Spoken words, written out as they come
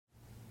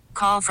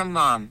call from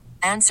mom.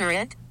 Answer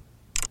it.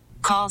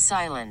 Call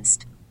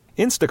silenced.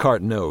 Instacart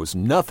knows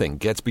nothing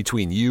gets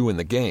between you and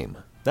the game.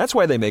 That's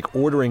why they make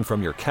ordering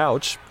from your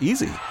couch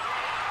easy.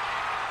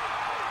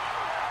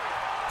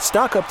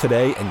 Stock up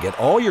today and get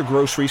all your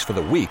groceries for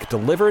the week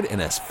delivered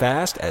in as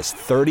fast as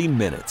 30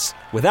 minutes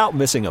without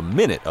missing a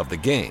minute of the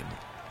game.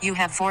 You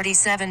have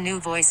 47 new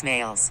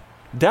voicemails.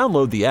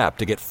 Download the app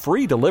to get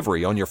free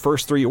delivery on your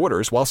first 3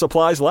 orders while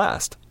supplies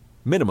last.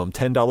 Minimum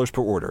 $10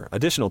 per order.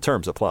 Additional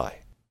terms apply.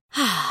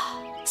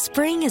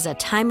 Spring is a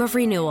time of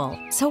renewal,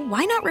 so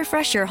why not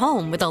refresh your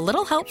home with a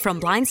little help from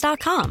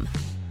Blinds.com?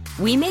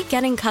 We make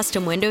getting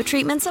custom window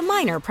treatments a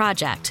minor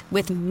project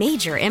with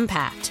major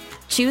impact.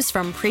 Choose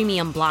from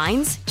premium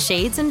blinds,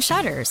 shades, and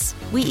shutters.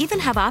 We even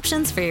have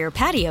options for your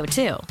patio,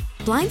 too.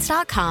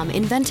 Blinds.com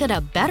invented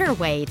a better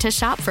way to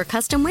shop for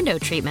custom window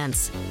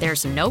treatments.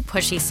 There's no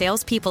pushy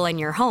salespeople in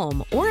your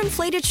home or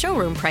inflated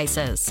showroom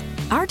prices.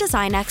 Our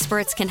design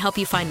experts can help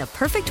you find the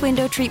perfect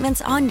window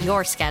treatments on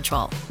your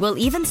schedule. We'll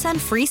even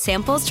send free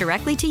samples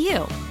directly to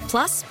you.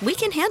 Plus, we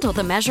can handle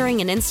the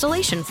measuring and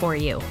installation for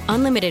you.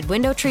 Unlimited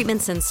window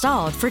treatments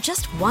installed for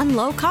just one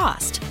low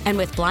cost. And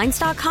with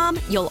Blinds.com,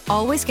 you'll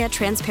always get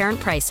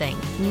transparent pricing.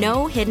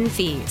 No hidden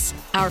fees.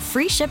 Our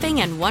free shipping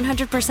and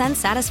 100%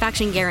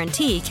 satisfaction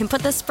guarantee can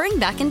put the spring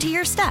back into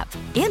your step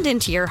and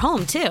into your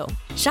home, too.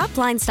 Shop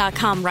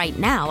Blinds.com right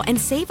now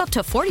and save up to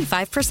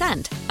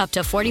 45%. Up to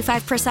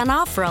 45%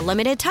 off for a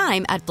limited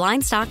time at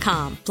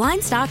Blinds.com.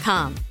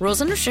 Blinds.com. Rules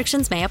and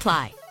restrictions may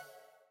apply.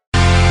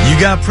 You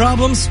got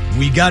problems?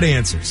 We got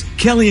answers.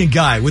 Kelly and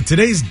Guy with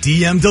today's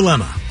DM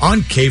Dilemma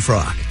on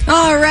K-Frog.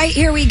 All right,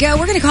 here we go.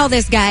 We're going to call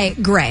this guy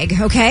Greg,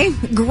 okay?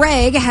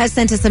 Greg has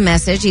sent us a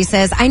message. He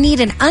says, I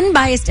need an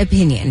unbiased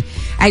opinion.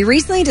 I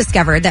recently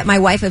discovered that my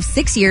wife of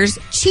 6 years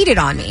cheated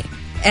on me.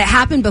 It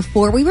happened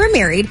before we were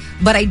married,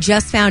 but I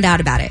just found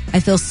out about it. I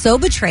feel so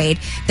betrayed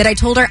that I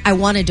told her I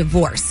want a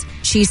divorce.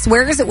 She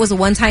swears it was a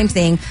one-time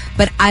thing,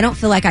 but I don't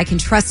feel like I can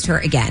trust her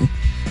again.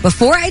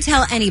 Before I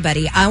tell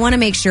anybody, I want to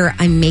make sure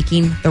I'm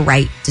making the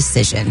right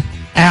decision.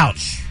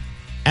 Ouch.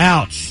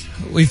 Ouch.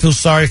 We feel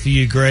sorry for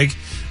you, Greg.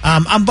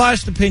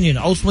 Unbiased opinion.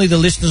 Ultimately, the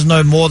listeners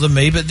know more than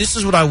me, but this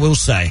is what I will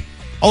say.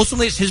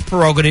 Ultimately, it's his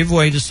prerogative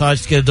where he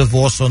decides to get a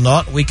divorce or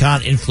not. We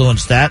can't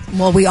influence that.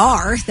 Well, we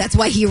are. That's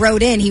why he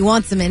wrote in. He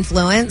wants some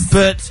influence.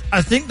 But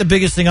I think the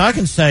biggest thing I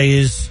can say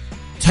is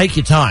take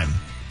your time.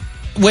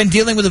 When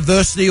dealing with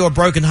adversity or a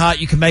broken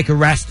heart, you can make a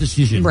rash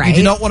decision. Right. You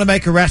do not want to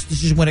make a rash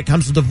decision when it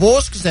comes to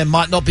divorce because there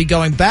might not be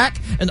going back,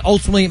 and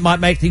ultimately it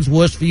might make things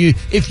worse for you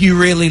if you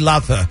really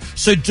love her.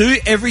 So do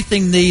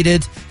everything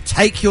needed.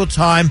 Take your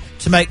time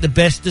to make the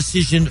best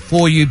decision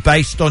for you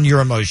based on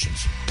your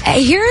emotions.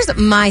 Here's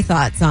my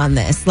thoughts on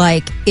this.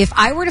 Like, if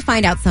I were to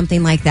find out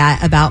something like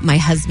that about my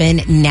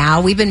husband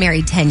now, we've been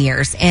married 10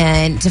 years,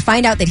 and to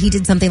find out that he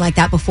did something like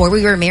that before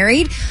we were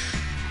married,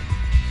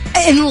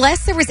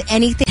 unless there was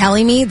anything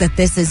telling me that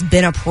this has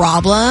been a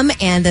problem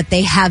and that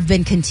they have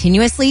been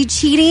continuously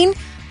cheating,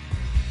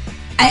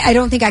 I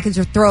don't think I can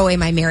throw away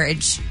my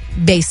marriage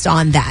based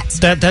on that.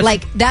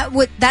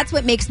 That's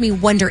what makes me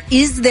wonder,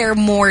 is there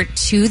more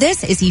to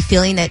this? Is he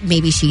feeling that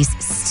maybe she's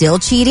still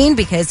cheating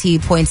because he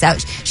points out,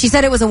 she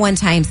said it was a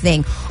one-time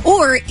thing,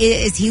 or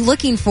is he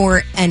looking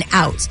for an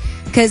out?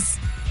 Because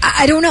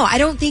I don't know. I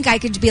don't think I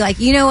could be like,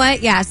 you know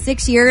what? Yeah,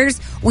 6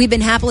 years, we've been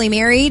happily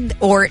married,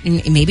 or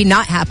maybe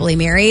not happily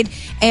married,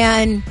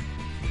 and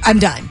I'm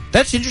done.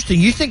 That's interesting.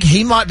 You think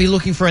he might be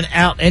looking for an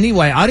out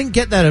anyway. I didn't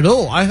get that at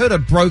all. I heard a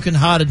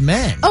broken-hearted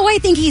man. Oh, I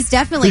think he's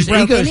definitely whose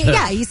broken. ego's hurt.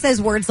 Yeah, he says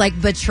words like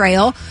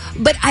betrayal,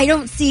 but I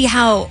don't see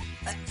how.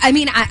 I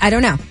mean, I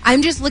don't know.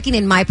 I'm just looking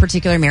in my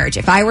particular marriage.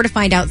 If I were to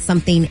find out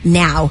something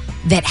now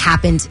that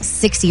happened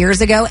 6 years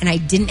ago and I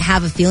didn't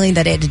have a feeling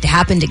that it had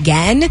happened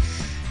again,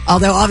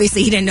 although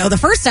obviously he didn't know the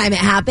first time it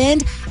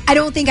happened, I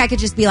don't think I could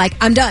just be like,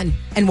 I'm done,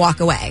 and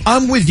walk away.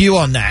 I'm with you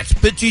on that.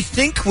 But do you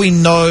think we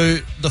know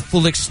the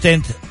full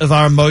extent of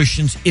our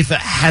emotions if it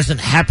hasn't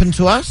happened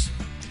to us?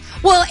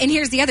 Well, and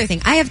here's the other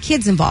thing. I have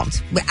kids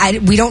involved.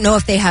 We don't know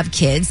if they have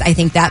kids. I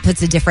think that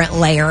puts a different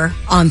layer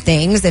on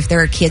things if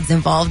there are kids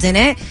involved in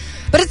it.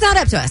 But it's not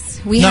up to us.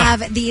 We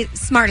have the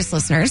smartest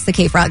listeners, the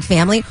K-Frog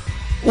family.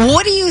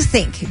 What do you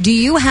think? Do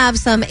you have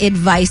some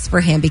advice for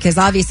him? Because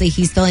obviously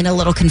he's feeling a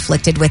little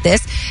conflicted with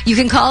this. You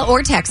can call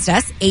or text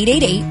us,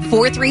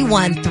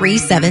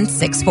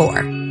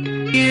 888-431-3764.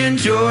 In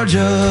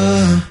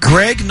Georgia.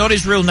 Greg, not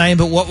his real name,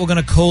 but what we're going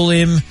to call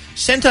him,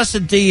 sent us a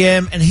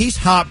DM, and he's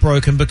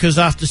heartbroken because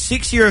after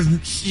 6 years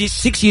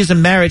of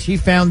marriage, he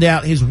found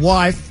out his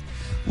wife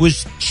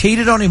was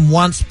cheated on him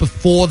once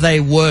before they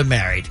were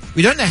married.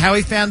 We don't know how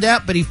he found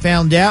out, but he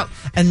found out,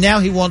 and now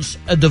he wants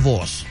a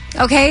divorce.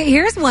 Okay,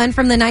 here's one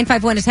from the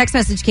 951. A text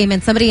message came in.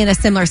 Somebody in a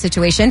similar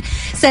situation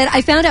said,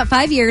 I found out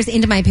 5 years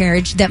into my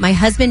marriage that my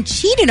husband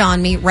cheated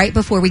on me right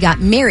before we got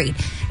married.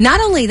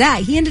 Not only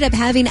that, he ended up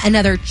having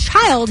another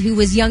child who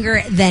was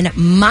younger than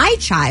my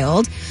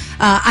child.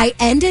 I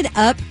ended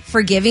up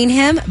forgiving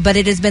him, but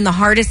it has been the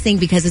hardest thing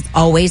because it's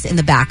always in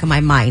the back of my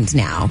mind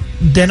now.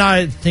 Then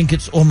I think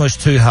it's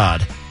almost too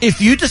hard.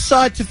 If you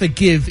decide to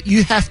forgive,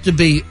 you have to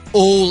be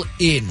all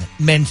in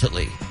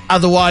mentally.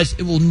 Otherwise,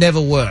 it will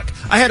never work.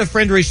 I had a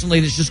friend recently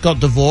that's just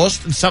got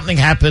divorced, and something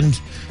happened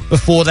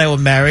before they were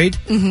married.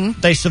 Mm-hmm.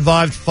 They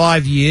survived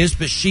 5 years,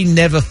 but she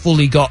never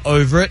fully got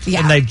over it,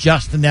 and they've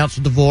just announced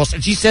a divorce.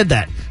 And she said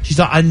that. She's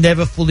like, I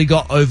never fully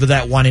got over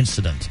that one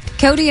incident.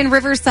 Cody in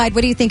Riverside, what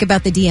do you think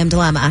about the DM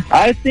dilemma?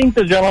 I think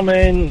the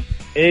gentleman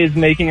is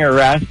making a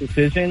rash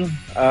decision.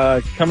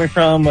 Coming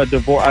from a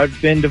divorce,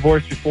 I've been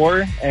divorced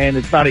before, and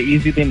it's not an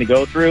easy thing to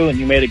go through, and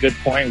you made a good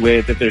point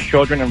with if there's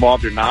children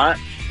involved or not.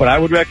 But I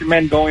would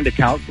recommend going to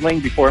counseling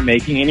before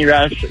making any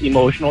rash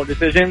emotional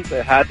decisions.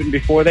 It happened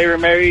before they were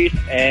married,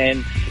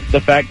 and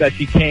the fact that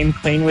she came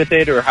clean with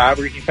it or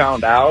however he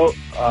found out,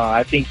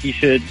 I think he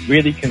should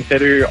really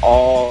consider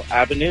all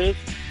avenues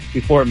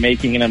before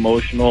making an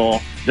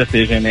emotional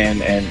decision,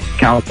 and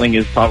counseling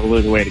is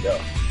probably the way to go.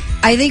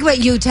 I think what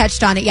you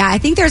touched on it. Yeah, I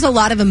think there's a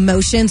lot of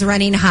emotions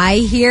running high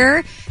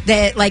here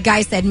that, like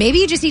Guy said, maybe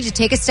you just need to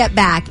take a step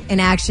back and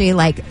actually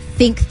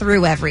think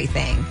through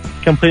everything.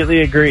 Completely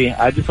agree.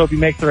 I just hope he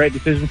makes the right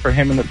decision for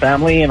him and the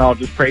family, and I'll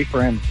just pray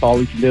for him. That's all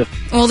we can do.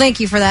 Well,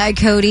 thank you for that,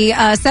 Cody.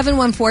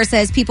 714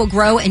 says people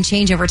grow and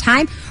change over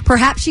time.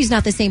 Perhaps she's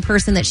not the same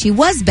person that she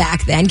was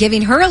back then,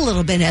 giving her a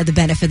little bit of the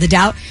benefit of the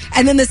doubt.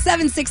 And then the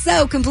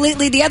 760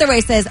 completely the other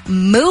way says,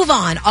 move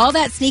on. All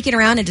that sneaking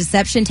around and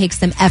deception takes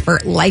some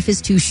effort. Life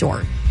is too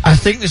short. I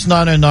think this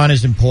 909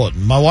 is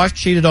important. My wife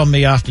cheated on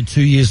me after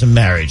 2 years of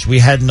marriage. We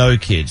had no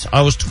kids.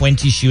 I was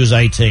 20, she was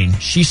 18.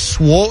 She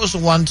swore it was a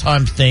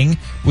one-time thing.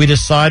 We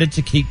decided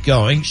to keep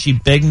going. She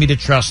begged me to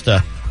trust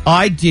her.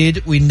 I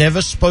did. We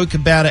never spoke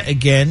about it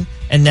again,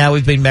 and now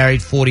we've been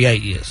married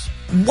 48 years.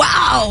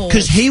 Wow.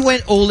 Because he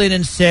went all in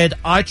and said,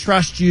 I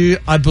trust you,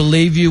 I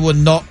believe you,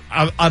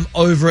 I'm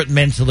over it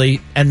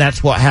mentally, and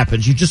that's what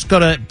happens. You just got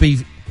to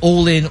be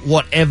all in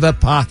whatever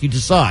path you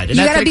decide. And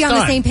you got to be on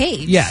the same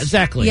page. Yeah,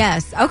 exactly.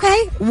 Yes.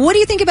 Okay. What do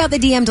you think about the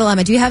DM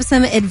dilemma? Do you have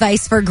some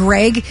advice for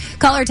Greg?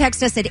 Call or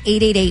text us at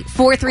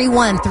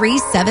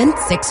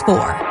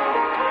 888-431-3764.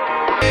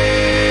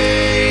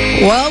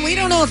 Well, we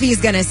don't know if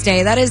he's going to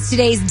stay. That is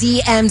today's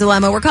DM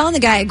dilemma. We're calling the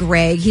guy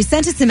Greg. He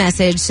sent us a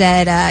message,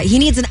 said he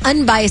needs an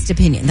unbiased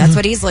opinion. That's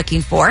what he's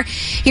looking for.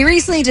 He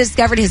recently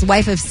discovered his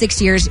wife of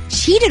 6 years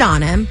cheated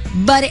on him,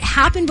 but it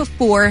happened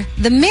before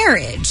the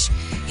marriage.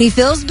 He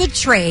feels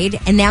betrayed,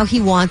 and now he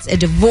wants a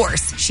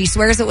divorce. She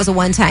swears it was a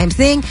one-time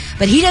thing,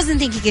 but he doesn't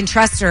think he can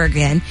trust her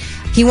again.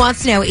 He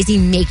wants to know, is he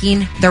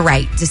making the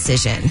right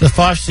decision? The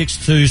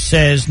 562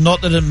 says,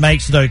 not that it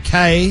makes it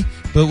okay,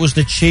 but it was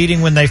the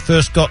cheating when they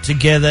first got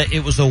together.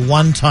 It was a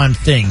one-time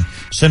thing.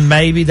 So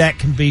maybe that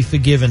can be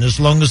forgiven.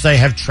 As long as they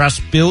have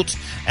trust built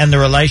and the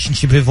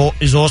relationship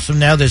is awesome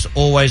now, there's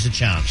always a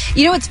chance.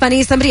 You know what's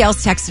funny? Somebody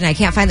else texted, I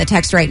can't find the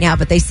text right now,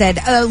 but they said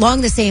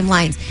along the same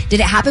lines, did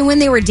it happen when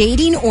they were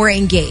dating or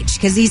engaged?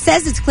 Because he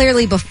says it's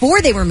clearly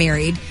before they were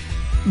married,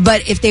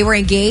 but if they were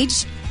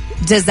engaged,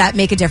 does that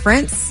make a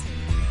difference?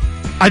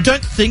 I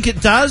don't think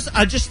it does.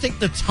 I just think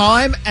the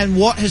time and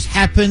what has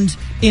happened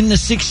in the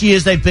 6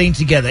 years they've been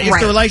together. If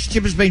the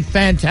relationship has been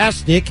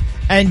fantastic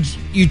and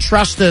you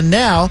trust her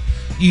now,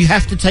 you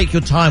have to take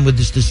your time with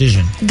this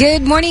decision.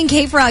 Good morning,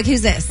 K-Frog.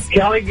 Who's this?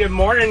 Kelly, good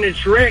morning.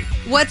 It's Rick.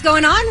 What's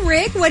going on,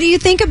 Rick? What do you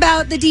think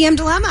about the DM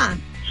dilemma?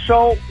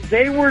 So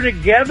they were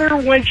together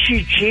when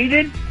she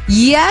cheated?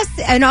 Yes,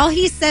 and all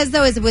he says,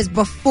 though, is it was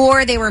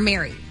before they were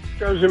married.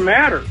 Doesn't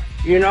matter.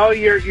 You know,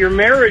 your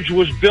marriage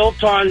was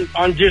built on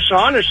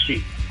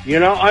dishonesty,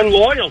 on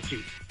loyalty.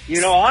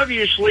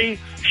 Obviously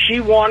she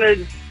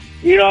wanted,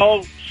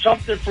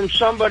 something from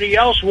somebody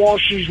else while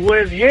she's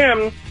with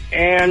him.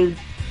 And,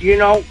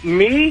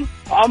 me,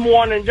 I'm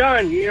one and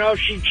done.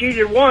 She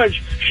cheated once,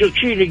 she'll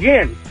cheat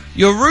again.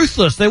 You're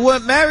ruthless. They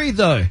weren't married,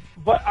 though.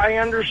 But I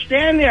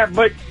understand that.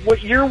 But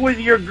you're with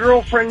your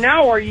girlfriend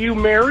now. Are you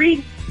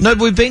married? No,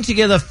 we've been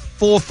together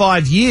 4 or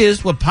 5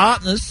 years. We're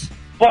partners.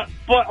 But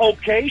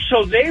okay,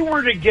 so they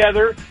were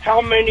together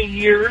how many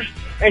years,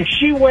 and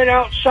she went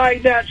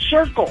outside that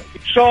circle.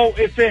 So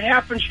if it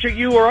happens to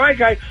you or I,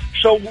 guy,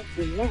 so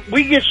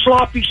we get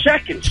sloppy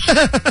seconds.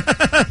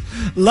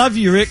 Love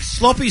you, Rick.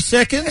 Sloppy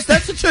seconds?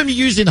 That's a term you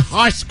use in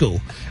high school.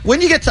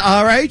 When you get to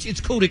our age, it's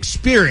called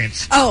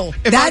experience. Oh,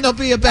 it might not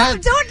be about.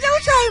 Don't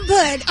try and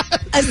put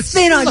a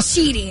spin on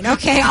cheating.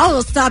 Okay, I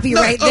will stop you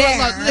right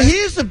there.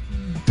 Here's a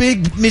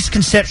big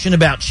misconception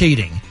about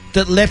cheating.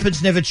 That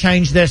leopards never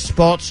change their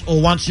spots,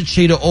 or once a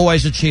cheater,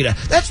 always a cheater.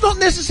 That's not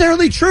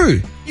necessarily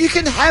true. You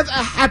can have a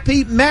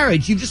happy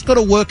marriage. You've just got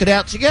to work it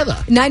out together.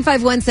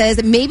 951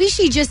 says, maybe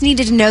she just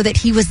needed to know that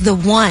he was the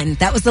one.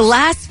 That was the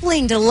last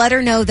fling to let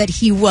her know that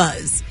he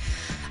was.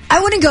 I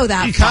wouldn't go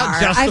that You far.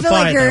 can't I feel justify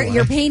like it that way.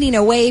 you're painting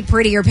a way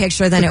prettier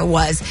picture than it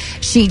was.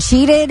 She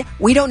cheated.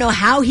 We don't know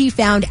how he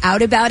found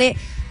out about it.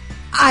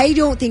 I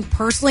don't think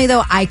personally,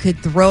 though, I could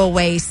throw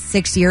away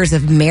 6 years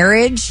of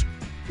marriage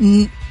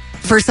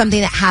for something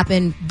that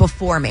happened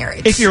before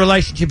marriage. If your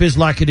relationship is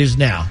like it is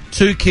now,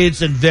 2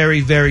 kids and very,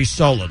 very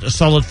solid, a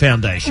solid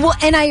foundation. Well,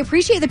 and I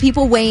appreciate the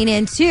people weighing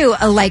in too.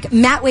 Like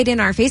Matt weighed in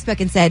on our Facebook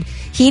and said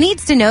he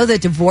needs to know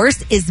that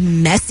divorce is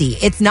messy.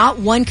 It's not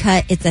one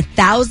cut; it's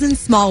 1,000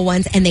 small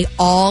ones, and they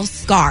all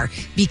scar.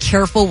 Be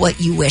careful what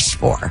you wish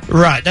for.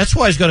 Right. That's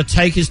why he's got to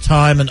take his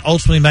time and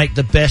ultimately make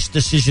the best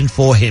decision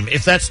for him.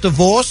 If that's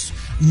divorce,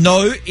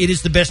 no, it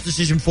is the best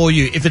decision for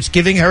you. If it's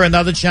giving her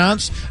another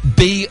chance,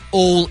 be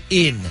all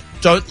in.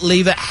 Don't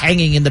leave it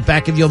hanging in the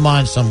back of your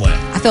mind somewhere.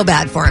 I feel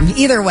bad for him.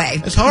 Either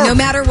way. It's horrible. No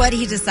matter what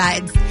he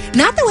decides.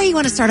 Not the way you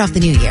want to start off the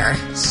new year.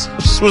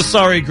 We're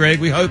sorry, Greg.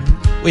 We hope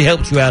we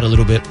helped you out a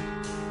little bit.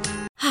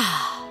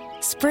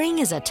 Spring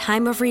is a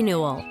time of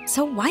renewal,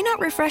 so why not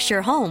refresh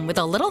your home with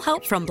a little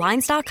help from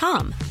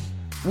Blinds.com?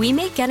 We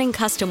make getting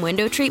custom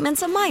window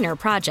treatments a minor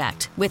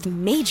project with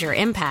major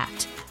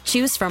impact.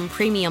 Choose from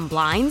premium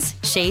blinds,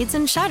 shades,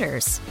 and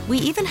shutters. We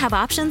even have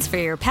options for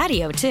your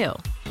patio, too.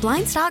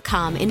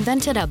 Blinds.com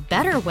invented a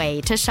better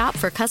way to shop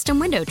for custom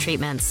window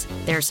treatments.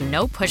 There's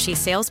no pushy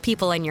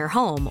salespeople in your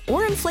home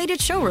or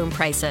inflated showroom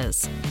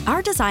prices.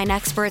 Our design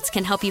experts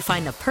can help you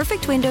find the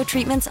perfect window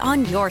treatments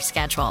on your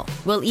schedule.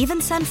 We'll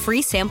even send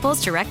free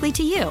samples directly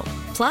to you.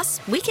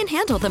 Plus, we can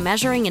handle the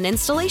measuring and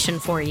installation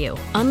for you.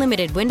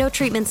 Unlimited window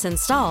treatments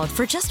installed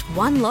for just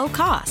one low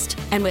cost.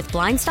 And with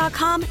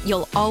Blinds.com,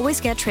 you'll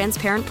always get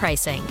transparent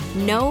pricing.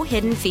 No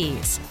hidden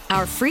fees.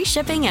 Our free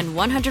shipping and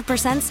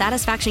 100%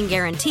 satisfaction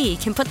guarantee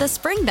can put the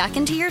spring back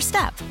into your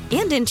step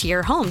and into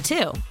your home,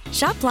 too.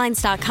 Shop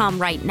Blinds.com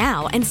right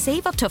now and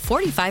save up to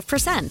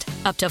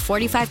 45%. Up to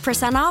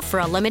 45% off for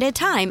a limited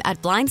time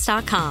at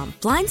Blinds.com.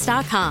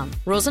 Blinds.com.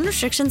 Rules and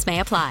restrictions may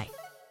apply.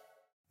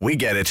 We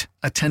get it.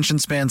 Attention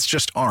spans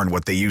just aren't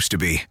what they used to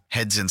be.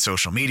 Heads in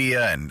social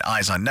media and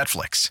eyes on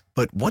Netflix.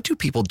 But what do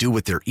people do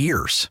with their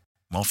ears?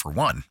 Well, for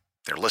one,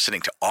 they're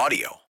listening to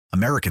audio.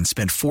 Americans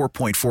spend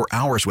 4.4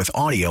 hours with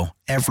audio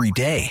every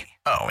day.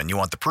 Oh, and you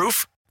want the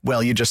proof?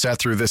 Well, you just sat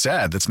through this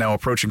ad that's now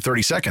approaching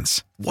 30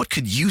 seconds. What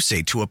could you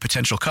say to a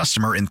potential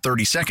customer in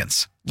 30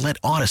 seconds? Let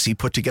Odyssey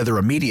put together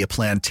a media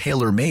plan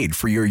tailor-made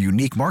for your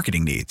unique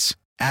marketing needs.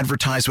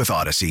 Advertise with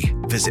Odyssey.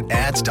 Visit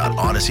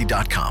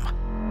ads.odyssey.com.